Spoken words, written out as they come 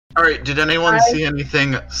Alright, did anyone see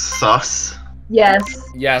anything sus? Yes.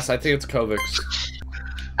 Yes, I think it's Kovix.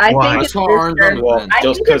 I Why? think it's Rooster. Well,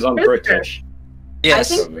 just because I'm British.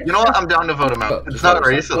 Yes. You know what? I'm down to vote him out. It's not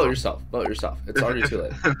racism. Vote yourself. Vote yourself. It's already too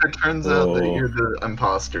late. If it turns out that you're the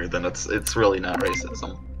imposter, then it's really not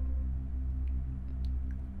racism.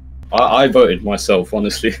 I voted myself,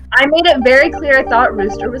 honestly. I made it very clear I thought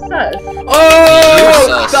Rooster was sus.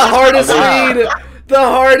 Oh! The hardest read! The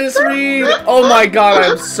hardest read! Oh my god,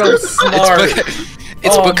 I'm so smart.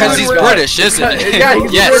 It's because he's British, isn't it? Yeah,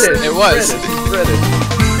 he's yes, British. it was. He's British.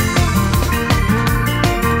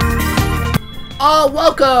 Oh,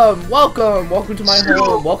 welcome to my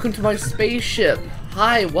home. Welcome to my spaceship.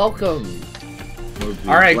 Hi, welcome.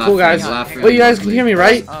 All right, cool guys. Wait, you guys can hear me,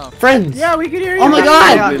 right? Friends. Yeah, we can hear you. Oh my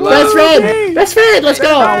god, best friend. Let's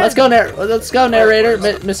go, narrator,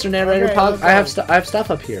 Mr. Narrator. Okay, I have stuff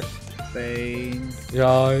up here. Beans.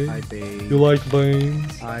 Yeah. Beans. You like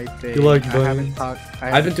beans? Beans. You like beans?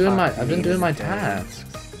 I've been doing my tasks.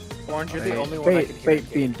 Orange, you're the only one I can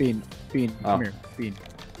hear. Bean. Come here. Bean.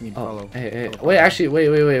 Oh, hey. Wait, actually,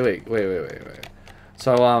 wait.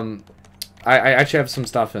 So, I actually have some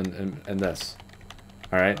stuff in this.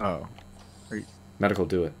 All right. Oh. Medical,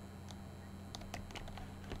 do it.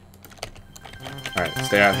 All right,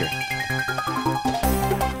 stay out here.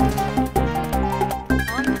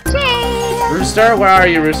 Rooster, where are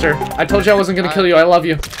you, Rooster? I told you I wasn't gonna kill you. I love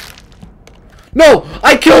you. No,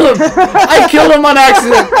 I killed him. I killed him on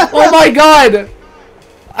accident. Oh my god.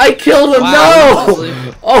 I killed him. Wow.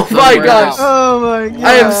 No. Oh my gosh. Oh my god.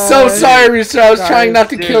 I am so sorry, Rooster. I was trying not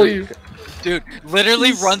to kill you. Dude,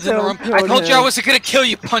 literally runs in the room. I told you I wasn't gonna kill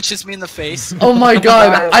you. Punches me in the face. Oh my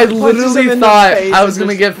god. I literally thought I was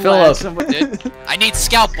gonna get Philip. Dude, I need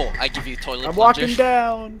scalpel. I give you toilet I'm plunger. walking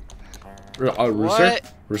down. Rooster?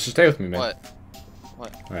 What? Rooster, stay with me, man. What?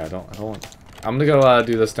 Alright, I don't want. I'm gonna go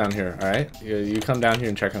do this down here, alright? You come down here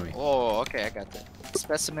and check on me. Oh, okay, I got that.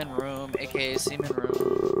 Specimen room, aka semen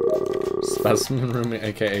room. Specimen room,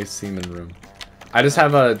 aka semen room. I just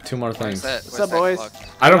have two more things. What's up, boys?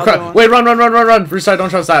 I don't Wait, run! Rooster, I don't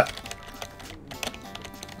trust that.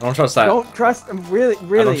 I don't trust that. Don't trust him. Really,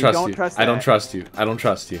 I don't trust you. trust I don't that. trust you. I don't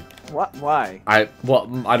trust you. What? Why? I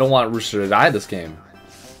don't want Rooster to die this game.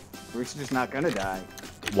 Rooster's not gonna die.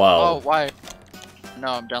 Wow. Oh, why? No,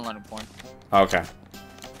 I'm downloading porn. Okay.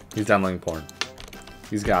 He's downloading porn.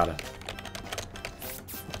 He's got it.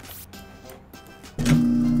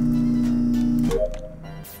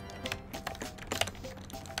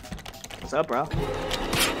 What's up, bro?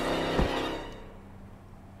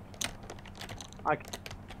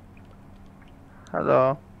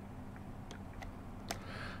 Hello.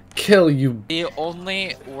 Kill you. The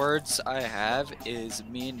only words I have is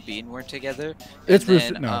me and Bean were together. It's then,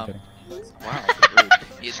 Rooster. No, I'm kidding. Wow.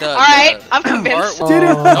 Alright, I'm convinced. Oh,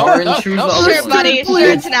 Sure, buddy. Sure,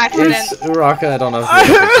 it's an accident. It's Raka, I don't know.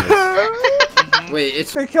 Wait,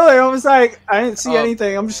 it's The killer. I was like, I didn't see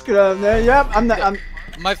anything. I'm just gonna. Yep. I'm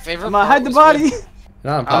my favorite. gonna hide the body.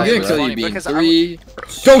 No, I'm I'm gonna positive. kill you, Bean. Because 3,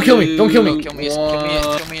 Don't kill me! Don't kill me! Kill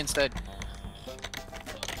me instead.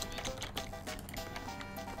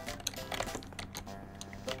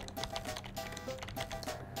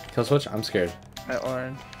 Kill switch? I'm scared.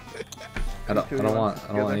 Orange. I don't want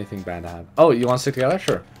anything bad to happen. Oh, you want to stick together?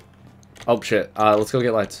 Sure. Oh shit. Let's go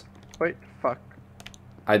get lights. Wait, fuck.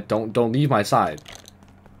 I don't leave my side.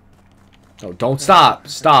 No, don't stop.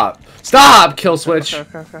 Stop. Kill switch.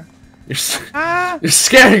 Okay. You're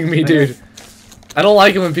scaring me, dude. I don't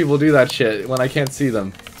like it when people do that shit when I can't see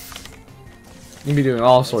them. You can be doing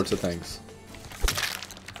all sorts of things.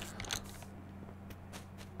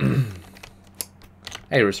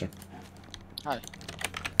 Hey, Rooster. Hi.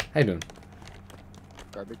 How you doing?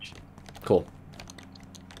 Garbage. Cool.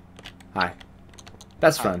 Hi.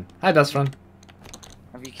 Best friend. Hi, best friend.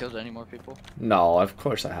 Have you killed any more people? No, of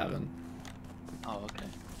course I haven't. Oh, okay.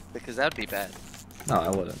 Because that'd be bad. No, I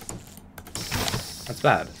wouldn't. That's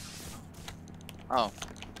bad. Oh.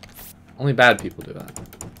 Only bad people do that.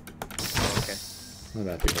 Okay.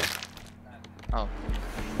 Only bad people. Oh.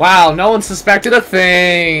 Wow, no one suspected a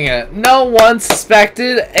thing! No one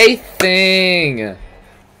suspected a thing!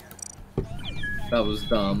 that was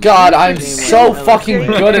dumb. God, I'm so fucking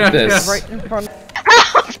good at this. Right in front.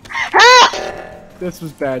 This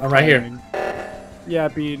was bad. I'm right here. timing. Yeah,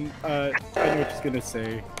 Bean. I know what she's gonna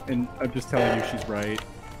say, and I'm just telling you she's right.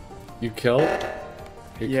 You killed?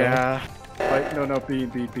 You Yeah. But no,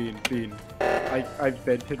 Bean. I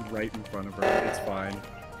vented right in front of her. It's fine.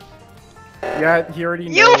 Yeah, he already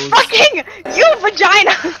knows. You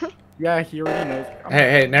vagina! Yeah, he already knows.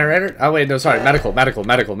 Hey, narrator? Oh, wait, no, sorry. Medical. Wait,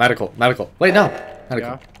 no. Medical.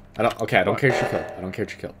 Yeah. I don't care what you killed. I don't care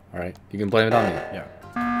what you killed. Alright? You can blame it on me. Yeah.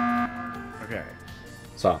 Okay.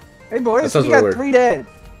 So. Hey boys, sounds we got weird. 3 dead.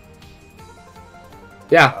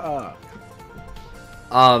 Yeah.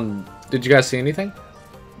 Did you guys see anything?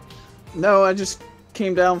 No, I just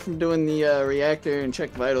came down from doing the reactor and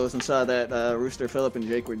checked vitals and saw that Rooster, Philip, and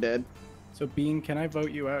Jake were dead. So Bean, can I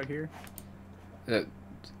vote you out here?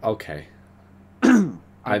 Okay.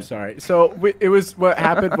 I'm sorry. So it was what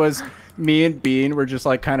happened was me and Bean were just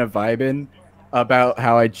like kind of vibing about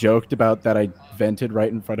how I joked about that I vented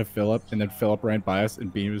right in front of Philip, and then Philip ran by us,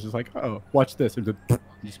 and Bean was just like, "Oh, watch this," and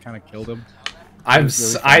just kind of killed him. I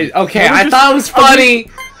thought it was funny.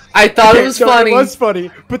 I thought it was funny. It was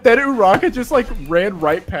funny, but then Uraka just like ran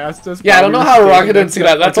right past us. Yeah, I don't know how Uraka didn't see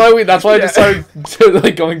that. That's why I just started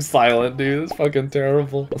like going silent, dude. It's fucking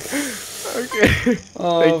terrible. Okay.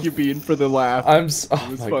 Thank you, Bean, for the laugh.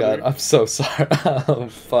 Oh my god, I'm so sorry. Oh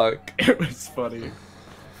fuck. It was funny.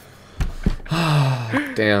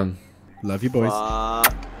 Damn. Love you, boys.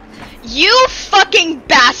 You fucking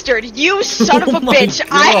bastard! You son of a bitch!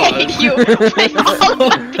 I hate you! With all of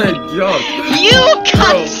my being. You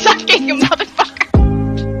cunt sucking